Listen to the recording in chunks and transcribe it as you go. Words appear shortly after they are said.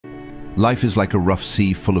Life is like a rough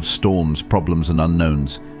sea full of storms, problems and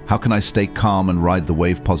unknowns. How can I stay calm and ride the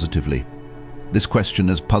wave positively? This question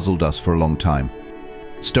has puzzled us for a long time.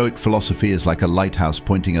 Stoic philosophy is like a lighthouse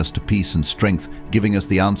pointing us to peace and strength, giving us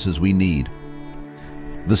the answers we need.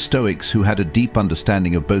 The Stoics, who had a deep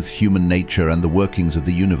understanding of both human nature and the workings of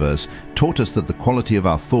the universe, taught us that the quality of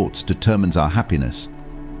our thoughts determines our happiness.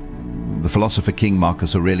 The philosopher King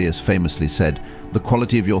Marcus Aurelius famously said, "The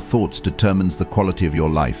quality of your thoughts determines the quality of your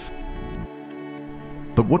life."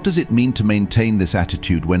 But what does it mean to maintain this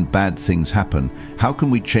attitude when bad things happen? How can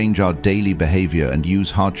we change our daily behavior and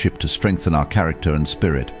use hardship to strengthen our character and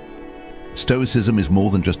spirit? Stoicism is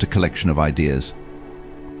more than just a collection of ideas.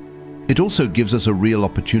 It also gives us a real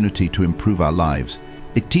opportunity to improve our lives.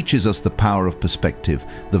 It teaches us the power of perspective,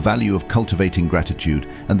 the value of cultivating gratitude,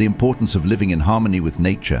 and the importance of living in harmony with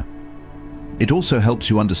nature. It also helps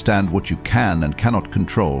you understand what you can and cannot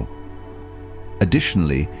control.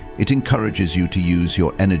 Additionally, it encourages you to use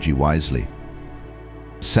your energy wisely.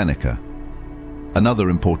 Seneca. Another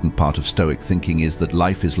important part of Stoic thinking is that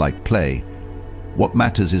life is like play. What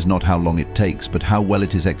matters is not how long it takes, but how well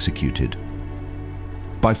it is executed.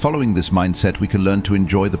 By following this mindset, we can learn to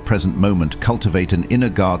enjoy the present moment, cultivate an inner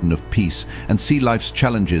garden of peace, and see life's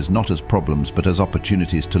challenges not as problems, but as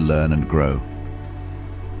opportunities to learn and grow.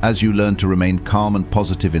 As you learn to remain calm and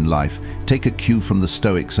positive in life, take a cue from the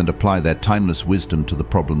Stoics and apply their timeless wisdom to the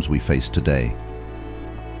problems we face today.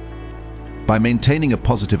 By maintaining a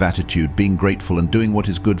positive attitude, being grateful and doing what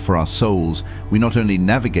is good for our souls, we not only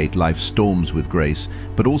navigate life's storms with grace,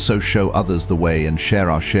 but also show others the way and share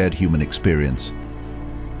our shared human experience.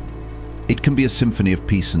 It can be a symphony of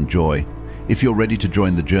peace and joy. If you're ready to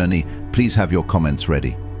join the journey, please have your comments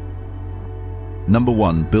ready. Number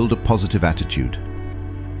 1, build a positive attitude.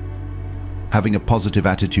 Having a positive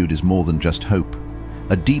attitude is more than just hope.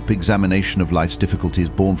 A deep examination of life's difficulties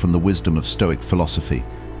born from the wisdom of Stoic philosophy.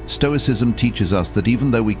 Stoicism teaches us that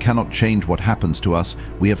even though we cannot change what happens to us,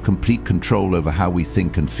 we have complete control over how we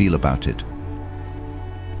think and feel about it.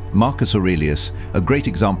 Marcus Aurelius, a great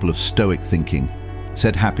example of Stoic thinking,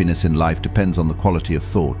 said happiness in life depends on the quality of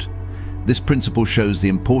thought. This principle shows the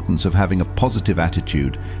importance of having a positive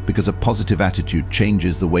attitude, because a positive attitude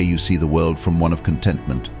changes the way you see the world from one of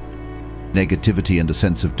contentment, negativity and a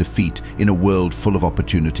sense of defeat in a world full of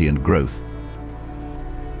opportunity and growth.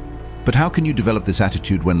 But how can you develop this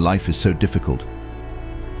attitude when life is so difficult?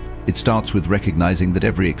 It starts with recognizing that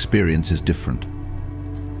every experience is different.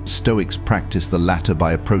 Stoics practice the latter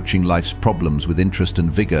by approaching life's problems with interest and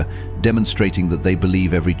vigor, demonstrating that they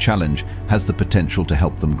believe every challenge has the potential to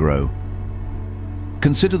help them grow.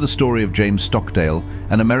 Consider the story of James Stockdale,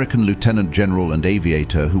 an American lieutenant general and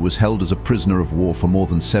aviator who was held as a prisoner of war for more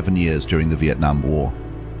than 7 years during the Vietnam War.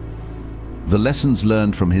 The lessons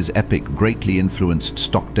learned from his epic greatly influenced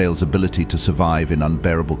Stockdale's ability to survive in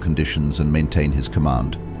unbearable conditions and maintain his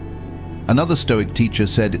command. Another Stoic teacher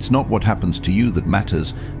said, "It's not what happens to you that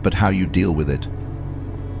matters, but how you deal with it."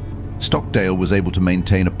 Stockdale was able to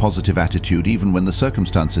maintain a positive attitude even when the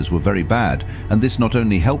circumstances were very bad, and this not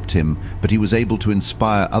only helped him, but he was able to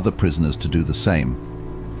inspire other prisoners to do the same.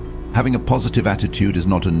 Having a positive attitude is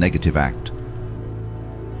not a negative act.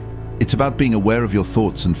 It's about being aware of your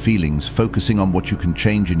thoughts and feelings, focusing on what you can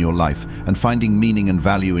change in your life, and finding meaning and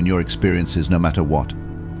value in your experiences no matter what.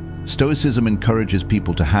 Stoicism encourages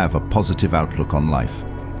people to have a positive outlook on life.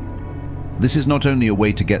 This is not only a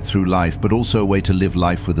way to get through life, but also a way to live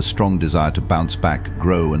life with a strong desire to bounce back,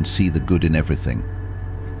 grow, and see the good in everything.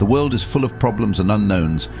 The world is full of problems and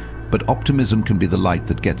unknowns, but optimism can be the light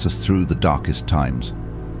that gets us through the darkest times.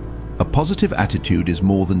 A positive attitude is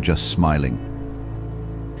more than just smiling.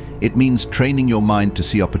 It means training your mind to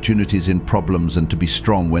see opportunities in problems and to be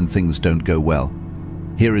strong when things don't go well.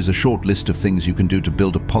 Here is a short list of things you can do to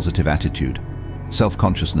build a positive attitude.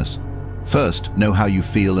 Self-consciousness. First, know how you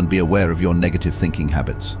feel and be aware of your negative thinking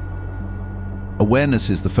habits.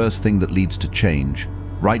 Awareness is the first thing that leads to change.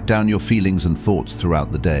 Write down your feelings and thoughts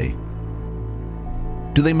throughout the day.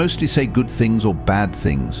 Do they mostly say good things or bad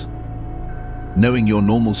things? Knowing your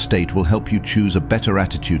normal state will help you choose a better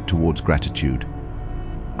attitude towards gratitude.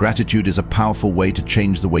 Gratitude is a powerful way to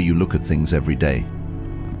change the way you look at things every day.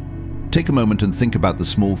 Take a moment and think about the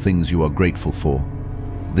small things you are grateful for.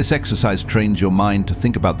 This exercise trains your mind to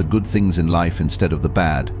think about the good things in life instead of the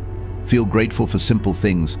bad. Feel grateful for simple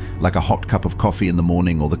things like a hot cup of coffee in the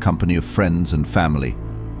morning or the company of friends and family.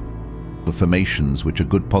 Affirmations, which are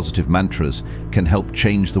good positive mantras, can help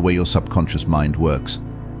change the way your subconscious mind works.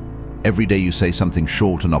 Every day you say something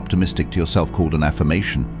short and optimistic to yourself called an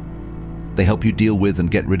affirmation. They help you deal with and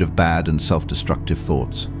get rid of bad and self-destructive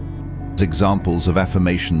thoughts. Examples of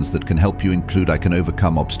affirmations that can help you include: I can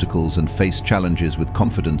overcome obstacles and face challenges with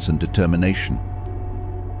confidence and determination.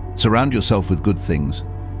 Surround yourself with good things.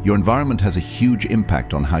 Your environment has a huge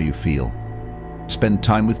impact on how you feel. Spend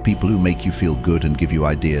time with people who make you feel good and give you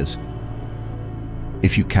ideas.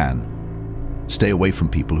 If you can, stay away from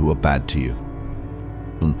people who are bad to you,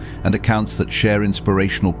 and accounts that share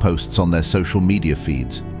inspirational posts on their social media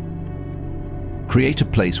feeds. Create a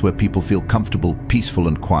place where people feel comfortable, peaceful,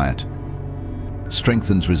 and quiet.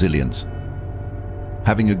 Strengthens resilience.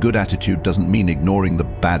 Having a good attitude doesn't mean ignoring the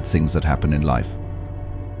bad things that happen in life.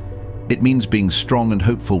 It means being strong and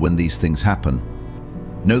hopeful when these things happen.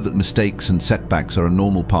 Know that mistakes and setbacks are a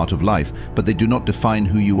normal part of life, but they do not define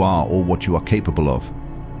who you are or what you are capable of.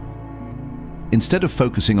 Instead of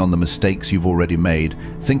focusing on the mistakes you've already made,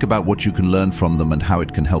 think about what you can learn from them and how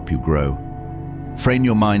it can help you grow. Train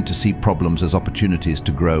your mind to see problems as opportunities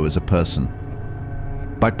to grow as a person.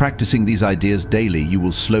 By practicing these ideas daily, you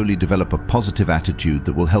will slowly develop a positive attitude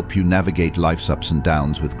that will help you navigate life's ups and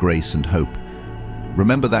downs with grace and hope.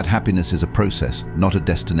 Remember that happiness is a process, not a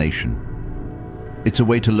destination. It's a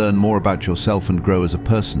way to learn more about yourself and grow as a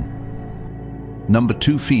person. Number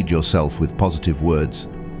 2, feed yourself with positive words.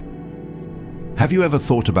 Have you ever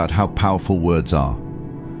thought about how powerful words are?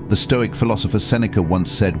 The Stoic philosopher Seneca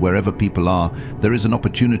once said, "Wherever people are, there is an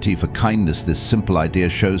opportunity for kindness." This simple idea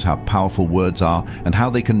shows how powerful words are and how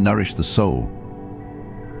they can nourish the soul.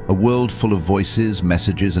 A world full of voices,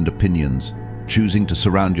 messages, and opinions. Choosing to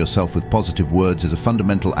surround yourself with positive words is a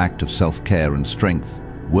fundamental act of self-care and strength.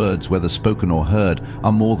 Words, whether spoken or heard,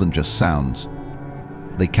 are more than just sounds.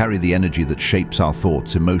 They carry the energy that shapes our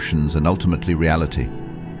thoughts, emotions, and ultimately reality.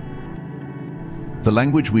 The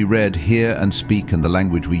language we read, hear, and speak, and the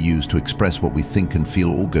language we use to express what we think and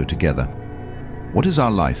feel all go together. What is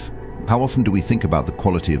our life? How often do we think about the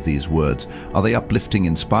quality of these words? Are they uplifting,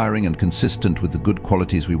 inspiring, and consistent with the good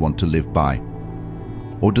qualities we want to live by?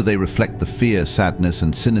 Or do they reflect the fear, sadness,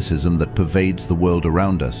 and cynicism that pervades the world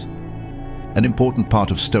around us? An important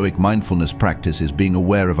part of Stoic mindfulness practice is being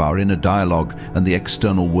aware of our inner dialogue and the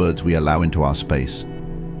external words we allow into our space.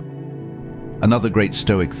 Another great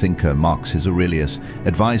Stoic thinker, Marcus Aurelius,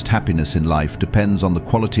 advised happiness in life depends on the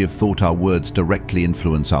quality of thought. Our words directly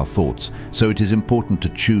influence our thoughts, so it is important to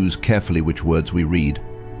choose carefully which words we read.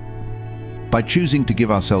 By choosing to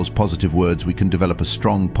give ourselves positive words, we can develop a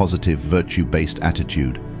strong, positive, virtue-based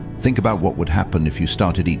attitude. Think about what would happen if you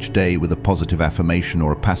started each day with a positive affirmation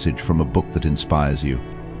or a passage from a book that inspires you.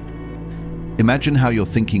 Imagine how your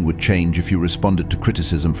thinking would change if you responded to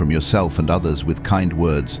criticism from yourself and others with kind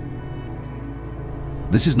words.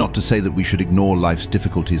 This is not to say that we should ignore life's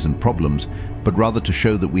difficulties and problems, but rather to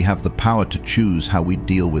show that we have the power to choose how we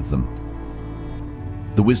deal with them.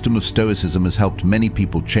 The wisdom of Stoicism has helped many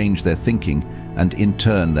people change their thinking and, in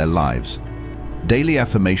turn, their lives. Daily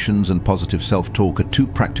affirmations and positive self-talk are 2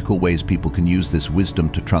 practical ways people can use this wisdom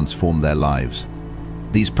to transform their lives.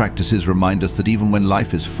 These practices remind us that even when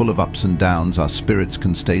life is full of ups and downs, our spirits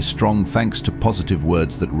can stay strong thanks to positive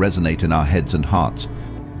words that resonate in our heads and hearts.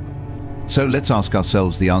 So let's ask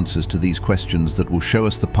ourselves the answers to these questions that will show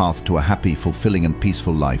us the path to a happy, fulfilling, and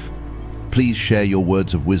peaceful life. Please share your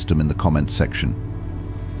words of wisdom in the comments section.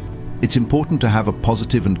 It's important to have a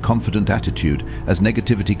positive and confident attitude, as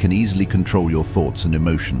negativity can easily control your thoughts and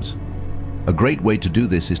emotions. A great way to do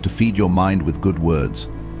this is to feed your mind with good words.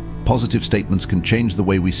 Positive statements can change the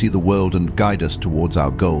way we see the world and guide us towards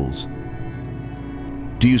our goals.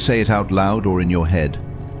 Do you say it out loud or in your head?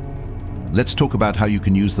 Let's talk about how you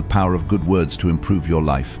can use the power of good words to improve your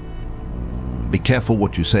life. Be careful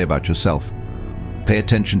what you say about yourself. Pay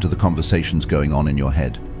attention to the conversations going on in your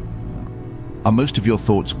head. Are most of your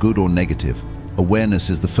thoughts good or negative? Awareness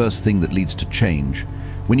is the first thing that leads to change.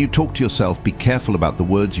 When you talk to yourself, be careful about the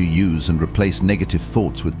words you use and replace negative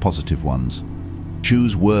thoughts with positive ones.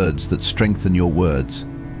 Choose words that strengthen your words.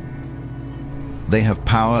 They have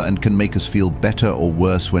power and can make us feel better or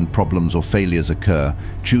worse when problems or failures occur.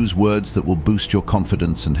 Choose words that will boost your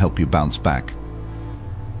confidence and help you bounce back.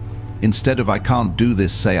 Instead of "I can't do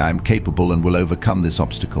this," say "I am capable and will overcome this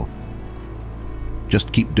obstacle."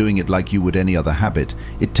 Just keep doing it like you would any other habit.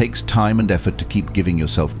 It takes time and effort to keep giving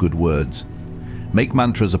yourself good words. Make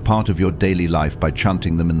mantras a part of your daily life by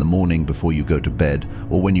chanting them in the morning before you go to bed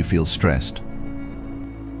or when you feel stressed.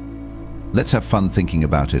 Let's have fun thinking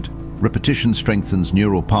about it. Repetition strengthens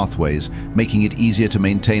neural pathways, making it easier to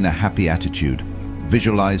maintain a happy attitude.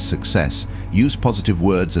 Visualize success. Use positive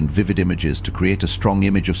words and vivid images to create a strong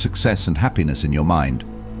image of success and happiness in your mind.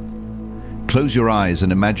 Close your eyes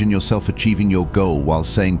and imagine yourself achieving your goal while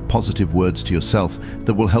saying positive words to yourself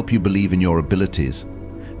that will help you believe in your abilities.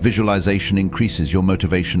 Visualization increases your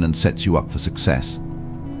motivation and sets you up for success.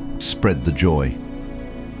 Spread the joy.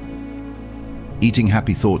 Eating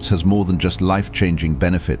happy thoughts has more than just life-changing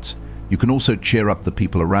benefits. You can also cheer up the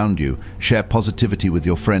people around you, share positivity with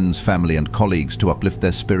your friends, family, and colleagues to uplift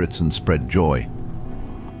their spirits and spread joy.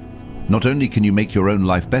 Not only can you make your own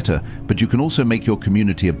life better, but you can also make your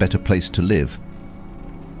community a better place to live.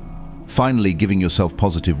 Finally, giving yourself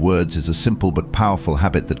positive words is a simple but powerful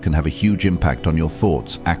habit that can have a huge impact on your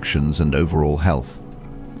thoughts, actions, and overall health.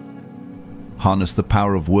 Harness the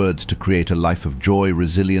power of words to create a life of joy,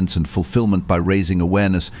 resilience, and fulfillment by raising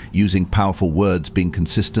awareness, using powerful words, being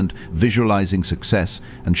consistent, visualizing success,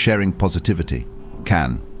 and sharing positivity.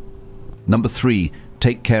 Number 3,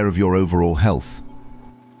 take care of your overall health.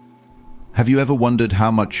 Have you ever wondered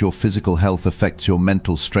how much your physical health affects your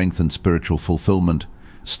mental strength and spiritual fulfillment?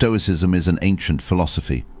 Stoicism is an ancient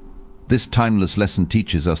philosophy. This timeless lesson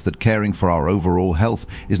teaches us that caring for our overall health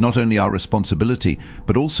is not only our responsibility,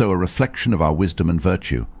 but also a reflection of our wisdom and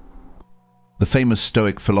virtue. The famous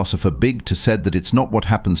Stoic philosopher Bigd said that it's not what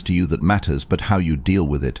happens to you that matters, but how you deal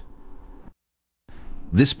with it.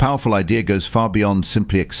 This powerful idea goes far beyond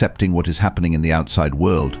simply accepting what is happening in the outside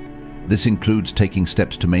world. This includes taking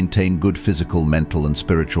steps to maintain good physical, mental, and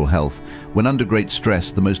spiritual health. When under great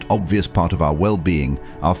stress, the most obvious part of our well-being,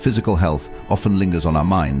 our physical health, often lingers on our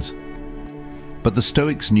minds. But the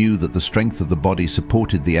Stoics knew that the strength of the body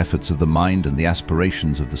supported the efforts of the mind and the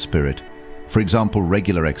aspirations of the spirit. For example,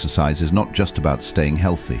 regular exercise is not just about staying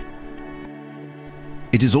healthy.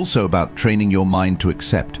 It is also about training your mind to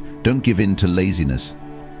accept. Don't give in to laziness.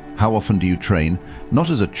 How often do you train? Not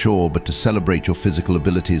as a chore, but to celebrate your physical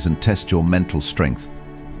abilities and test your mental strength.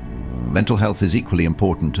 Mental health is equally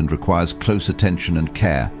important and requires close attention and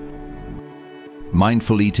care.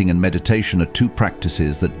 Mindful eating and meditation are two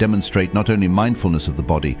practices that demonstrate not only mindfulness of the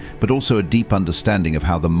body, but also a deep understanding of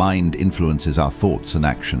how the mind influences our thoughts and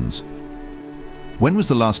actions. When was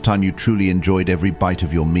the last time you truly enjoyed every bite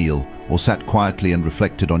of your meal, or sat quietly and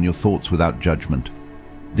reflected on your thoughts without judgment?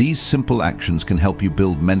 These simple actions can help you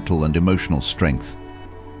build mental and emotional strength.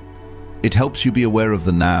 It helps you be aware of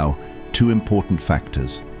the now, two important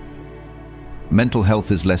factors. Mental health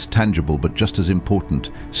is less tangible but just as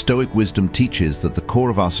important. Stoic wisdom teaches that the core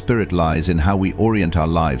of our spirit lies in how we orient our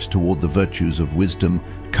lives toward the virtues of wisdom,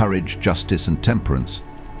 courage, justice, and temperance.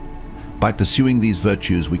 By pursuing these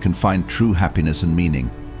virtues, we can find true happiness and meaning.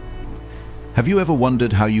 Have you ever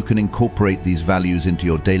wondered how you can incorporate these values into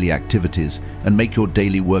your daily activities and make your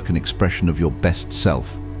daily work an expression of your best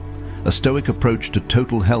self? A Stoic approach to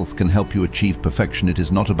total health can help you achieve perfection. It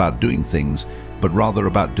is not about doing things, but rather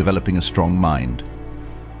about developing a strong mind.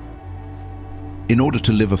 In order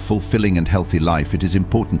to live a fulfilling and healthy life, it is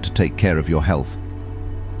important to take care of your health.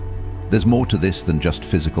 There's more to this than just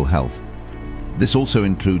physical health. This also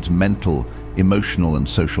includes mental, emotional, and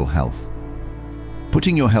social health.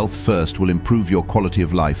 Putting your health first will improve your quality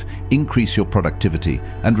of life, increase your productivity,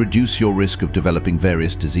 and reduce your risk of developing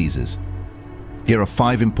various diseases. Here are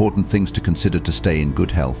 5 important things to consider to stay in good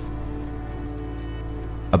health.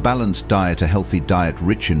 A balanced diet, a healthy diet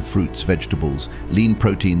rich in fruits, vegetables, lean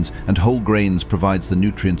proteins, and whole grains provides the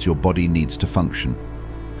nutrients your body needs to function.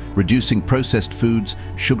 Reducing processed foods,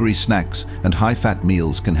 sugary snacks, and high-fat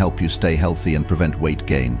meals can help you stay healthy and prevent weight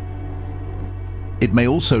gain. It may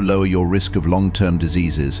also lower your risk of long-term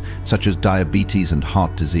diseases, such as diabetes and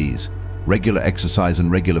heart disease. Regular exercise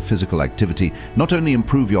and regular physical activity not only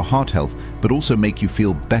improve your heart health, but also make you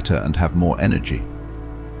feel better and have more energy.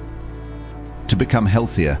 To become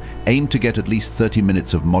healthier, aim to get at least 30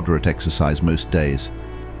 minutes of moderate exercise most days.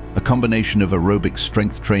 A combination of aerobic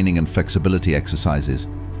strength training and flexibility exercises.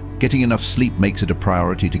 Getting enough sleep makes it a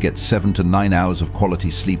priority to get 7 to 9 hours of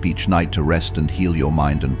quality sleep each night to rest and heal your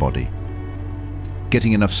mind and body.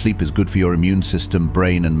 Getting enough sleep is good for your immune system,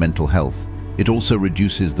 brain, and mental health. It also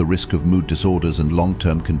reduces the risk of mood disorders and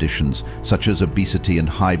long-term conditions, such as obesity and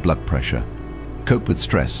high blood pressure. Cope with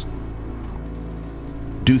stress.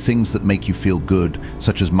 Do things that make you feel good,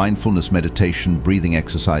 such as mindfulness meditation, breathing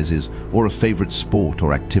exercises, or a favorite sport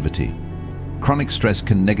or activity. Chronic stress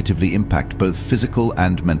can negatively impact both physical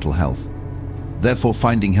and mental health. Therefore,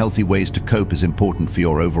 finding healthy ways to cope is important for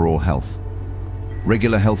your overall health.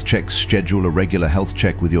 Regular health checks. Schedule a regular health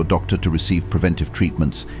check with your doctor to receive preventive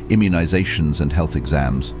treatments, immunizations, and health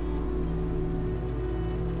exams.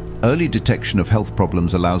 Early detection of health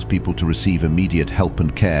problems allows people to receive immediate help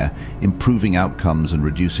and care, improving outcomes and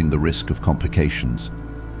reducing the risk of complications.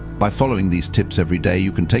 By following these tips every day,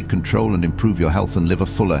 you can take control and improve your health and live a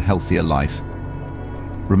fuller, healthier life.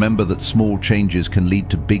 Remember that small changes can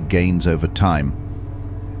lead to big gains over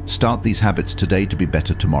time. Start these habits today to be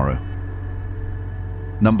better tomorrow.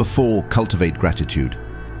 Number 4, cultivate gratitude.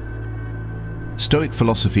 Stoic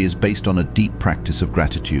philosophy is based on a deep practice of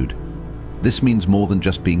gratitude. This means more than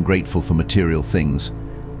just being grateful for material things.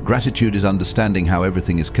 Gratitude is understanding how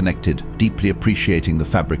everything is connected, deeply appreciating the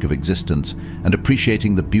fabric of existence, and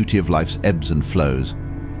appreciating the beauty of life's ebbs and flows.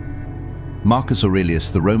 Marcus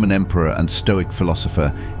Aurelius, the Roman emperor and Stoic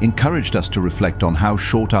philosopher, encouraged us to reflect on how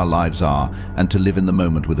short our lives are and to live in the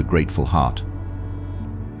moment with a grateful heart.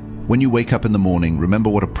 When you wake up in the morning, remember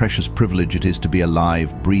what a precious privilege it is to be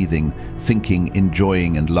alive, breathing, thinking,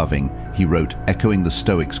 enjoying and loving, he wrote, echoing the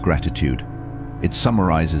Stoics' gratitude. It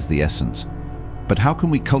summarizes the essence. But how can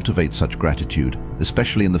we cultivate such gratitude,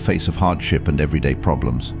 especially in the face of hardship and everyday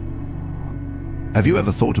problems? Have you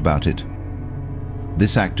ever thought about it?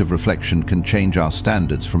 This act of reflection can change our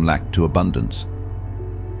standards from lack to abundance.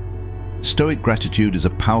 Stoic gratitude is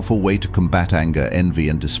a powerful way to combat anger, envy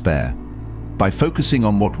and despair. By focusing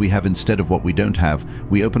on what we have instead of what we don't have,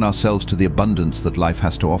 we open ourselves to the abundance that life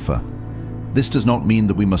has to offer. This does not mean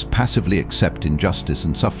that we must passively accept injustice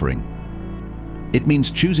and suffering. It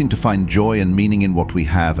means choosing to find joy and meaning in what we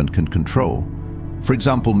have and can control. For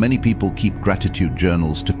example, many people keep gratitude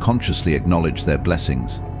journals to consciously acknowledge their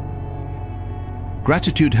blessings.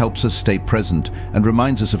 Gratitude helps us stay present and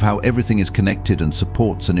reminds us of how everything is connected and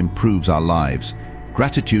supports and improves our lives.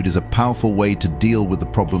 Gratitude is a powerful way to deal with the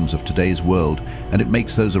problems of today's world, and it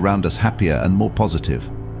makes those around us happier and more positive.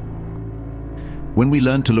 When we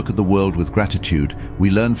learn to look at the world with gratitude, we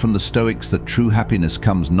learn from the Stoics that true happiness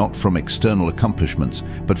comes not from external accomplishments,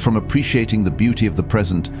 but from appreciating the beauty of the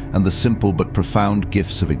present and the simple but profound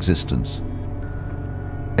gifts of existence.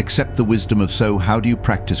 Accept the wisdom of so. How do you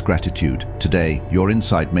practice gratitude? Today, your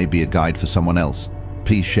insight may be a guide for someone else.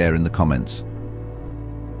 Please share in the comments.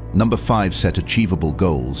 Number 5, set achievable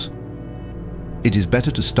goals. It is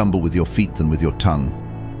better to stumble with your feet than with your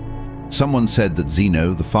tongue. Someone said that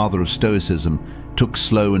Zeno, the father of Stoicism, took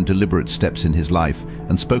slow and deliberate steps in his life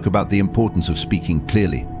and spoke about the importance of speaking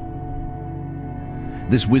clearly.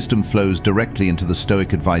 This wisdom flows directly into the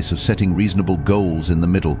Stoic advice of setting reasonable goals in the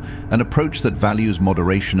middle, an approach that values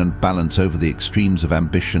moderation and balance over the extremes of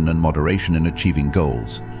ambition and moderation in achieving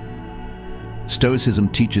goals. Stoicism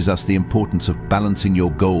teaches us the importance of balancing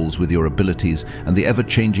your goals with your abilities and the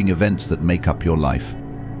ever-changing events that make up your life.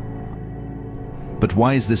 But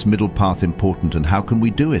why is this middle path important, and how can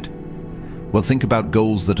we do it? Well, think about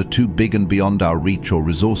goals that are too big and beyond our reach or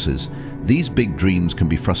resources. These big dreams can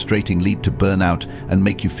be frustrating, lead to burnout, and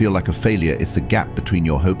make you feel like a failure if the gap between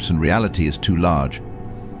your hopes and reality is too large.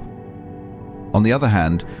 On the other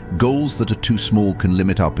hand, goals that are too small can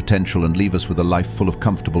limit our potential and leave us with a life full of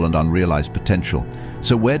comfortable and unrealized potential.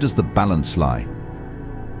 So where does the balance lie?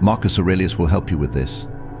 Marcus Aurelius will help you with this.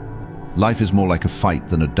 Life is more like a fight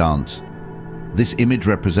than a dance. This image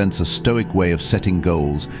represents a Stoic way of setting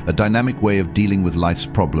goals, a dynamic way of dealing with life's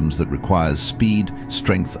problems that requires speed,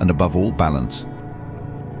 strength, and above all, balance.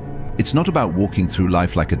 It's not about walking through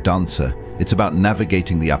life like a dancer, it's about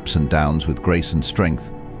navigating the ups and downs with grace and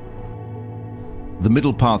strength. The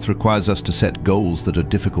middle path requires us to set goals that are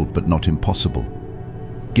difficult but not impossible.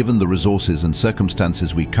 Given the resources and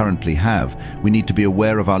circumstances we currently have, we need to be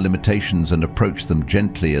aware of our limitations and approach them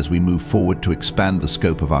gently as we move forward to expand the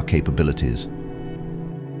scope of our capabilities.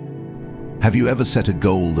 Have you ever set a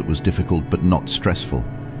goal that was difficult but not stressful?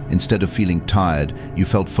 Instead of feeling tired, you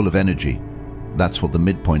felt full of energy. That's what the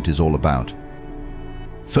midpoint is all about.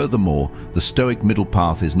 Furthermore, the Stoic middle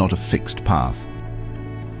path is not a fixed path.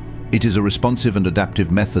 It is a responsive and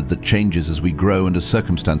adaptive method that changes as we grow and as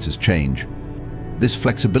circumstances change. This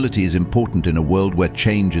flexibility is important in a world where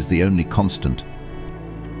change is the only constant.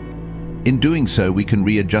 In doing so, we can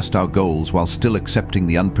readjust our goals while still accepting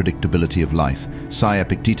the unpredictability of life.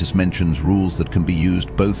 Epictetus mentions rules that can be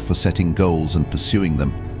used both for setting goals and pursuing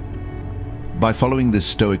them. By following this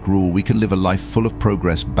Stoic rule, we can live a life full of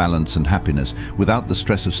progress, balance, and happiness without the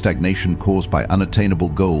stress of stagnation caused by unattainable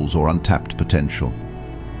goals or untapped potential.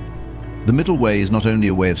 The middle way is not only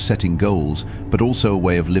a way of setting goals, but also a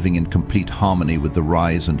way of living in complete harmony with the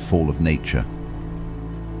rise and fall of nature.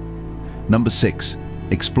 Number 6.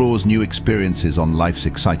 Explores new experiences on life's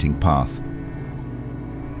exciting path.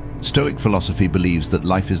 Stoic philosophy believes that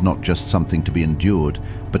life is not just something to be endured,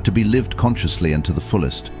 but to be lived consciously and to the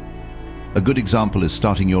fullest. A good example is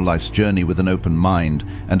starting your life's journey with an open mind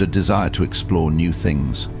and a desire to explore new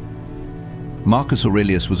things. Marcus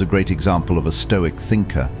Aurelius was a great example of a Stoic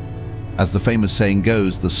thinker. As the famous saying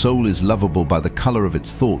goes, the soul is lovable by the color of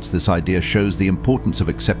its thoughts. This idea shows the importance of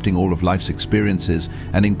accepting all of life's experiences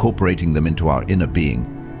and incorporating them into our inner being.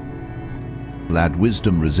 Add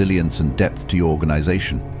wisdom, resilience, and depth to your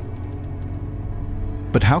organization.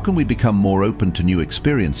 But how can we become more open to new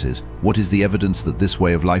experiences? What is the evidence that this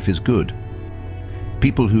way of life is good?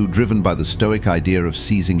 People who, driven by the Stoic idea of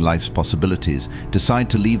seizing life's possibilities, decide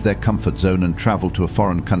to leave their comfort zone and travel to a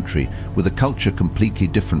foreign country with a culture completely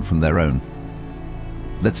different from their own.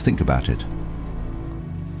 Let's think about it.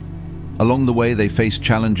 Along the way, they face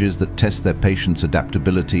challenges that test their patience,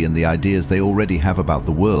 adaptability, and the ideas they already have about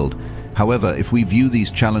the world. However, if we view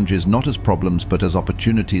these challenges not as problems but as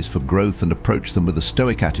opportunities for growth and approach them with a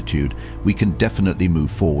Stoic attitude, we can definitely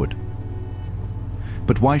move forward.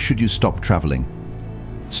 But why should you stop traveling?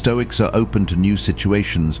 Stoics are open to new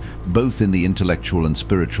situations, both in the intellectual and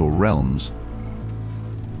spiritual realms.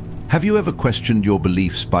 Have you ever questioned your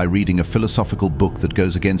beliefs by reading a philosophical book that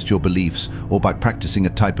goes against your beliefs, or by practicing a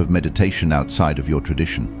type of meditation outside of your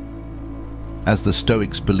tradition? As the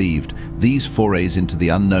Stoics believed, these forays into the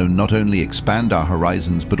unknown not only expand our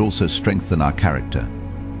horizons but also strengthen our character.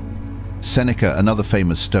 Seneca, another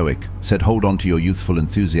famous Stoic, said, "Hold on to your youthful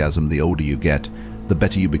enthusiasm. The older you get, the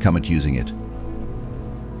better you become at using it."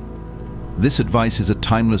 This advice is a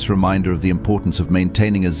timeless reminder of the importance of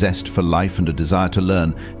maintaining a zest for life and a desire to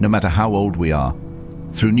learn, no matter how old we are.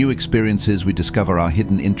 Through new experiences, we discover our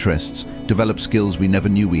hidden interests, develop skills we never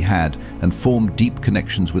knew we had, and form deep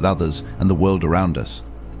connections with others and the world around us.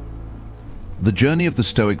 The journey of the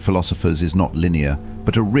Stoic philosophers is not linear,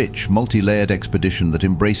 but a rich, multi-layered expedition that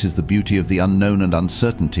embraces the beauty of the unknown and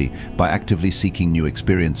uncertainty by actively seeking new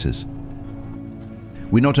experiences.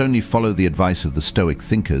 We not only follow the advice of the Stoic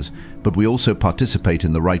thinkers, but we also participate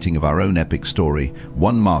in the writing of our own epic story,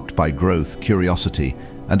 one marked by growth, curiosity,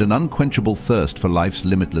 and an unquenchable thirst for life's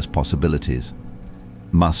limitless possibilities.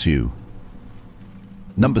 Marcus.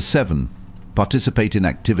 Number 7. Participate in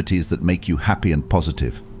activities that make you happy and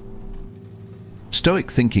positive.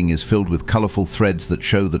 Stoic thinking is filled with colorful threads that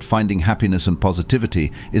show that finding happiness and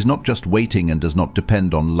positivity is not just waiting and does not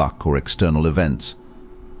depend on luck or external events.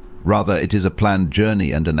 Rather, it is a planned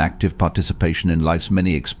journey and an active participation in life's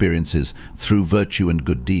many experiences through virtue and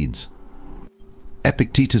good deeds.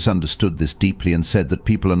 Epictetus understood this deeply and said that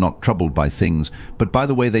people are not troubled by things, but by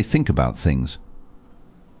the way they think about things.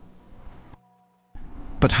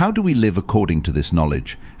 But how do we live according to this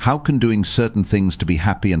knowledge? How can doing certain things to be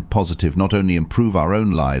happy and positive not only improve our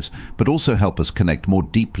own lives, but also help us connect more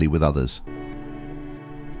deeply with others?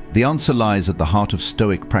 The answer lies at the heart of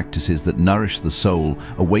Stoic practices that nourish the soul,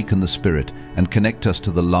 awaken the spirit, and connect us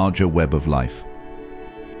to the larger web of life.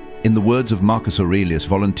 In the words of Marcus Aurelius,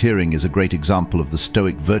 volunteering is a great example of the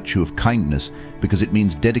Stoic virtue of kindness because it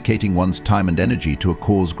means dedicating one's time and energy to a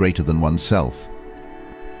cause greater than oneself.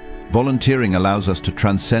 Volunteering allows us to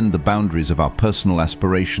transcend the boundaries of our personal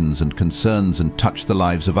aspirations and concerns and touch the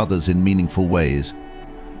lives of others in meaningful ways.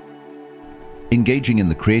 Engaging in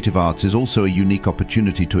the creative arts is also a unique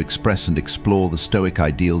opportunity to express and explore the Stoic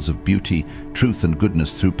ideals of beauty, truth and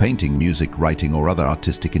goodness through painting, music, writing or other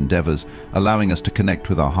artistic endeavors, allowing us to connect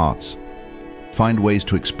with our hearts. Find ways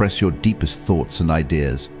to express your deepest thoughts and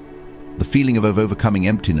ideas. The feeling of overcoming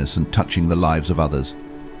emptiness and touching the lives of others.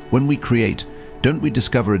 When we create, don't we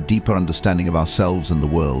discover a deeper understanding of ourselves and the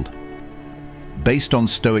world? Based on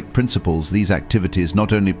Stoic principles, these activities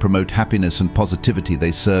not only promote happiness and positivity,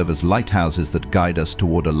 they serve as lighthouses that guide us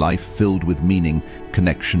toward a life filled with meaning,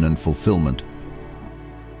 connection, and fulfillment.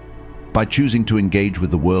 By choosing to engage with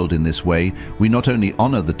the world in this way, we not only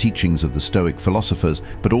honor the teachings of the Stoic philosophers,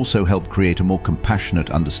 but also help create a more compassionate,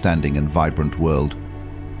 understanding, and vibrant world.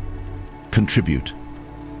 Contribute.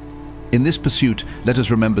 In this pursuit, let us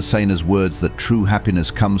remember Seneca's words that true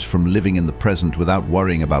happiness comes from living in the present without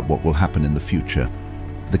worrying about what will happen in the future.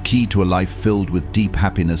 The key to a life filled with deep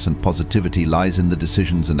happiness and positivity lies in the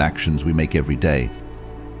decisions and actions we make every day.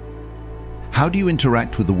 How do you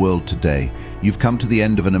interact with the world today? You've come to the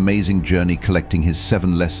end of an amazing journey collecting his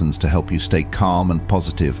 7 lessons to help you stay calm and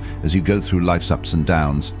positive as you go through life's ups and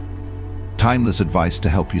downs. Timeless advice to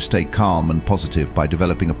help you stay calm and positive by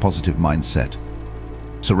developing a positive mindset.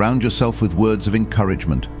 Surround yourself with words of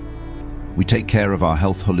encouragement. We take care of our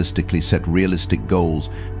health holistically, set realistic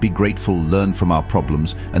goals, be grateful, learn from our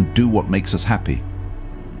problems, and do what makes us happy.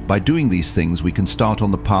 By doing these things, we can start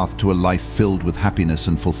on the path to a life filled with happiness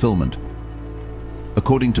and fulfillment.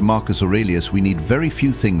 According to Marcus Aurelius, we need very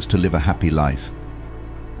few things to live a happy life.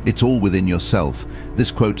 It's all within yourself.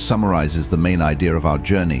 This quote summarizes the main idea of our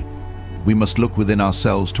journey. We must look within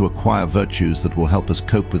ourselves to acquire virtues that will help us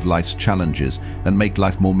cope with life's challenges and make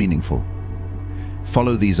life more meaningful.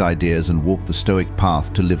 Follow these ideas and walk the Stoic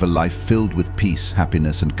path to live a life filled with peace,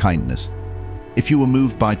 happiness, and kindness. If you were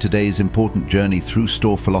moved by today's important journey through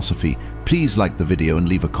Stoic philosophy, please like the video and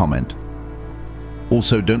leave a comment.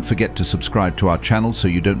 Also, don't forget to subscribe to our channel so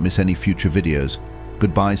you don't miss any future videos.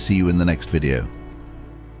 Goodbye, see you in the next video.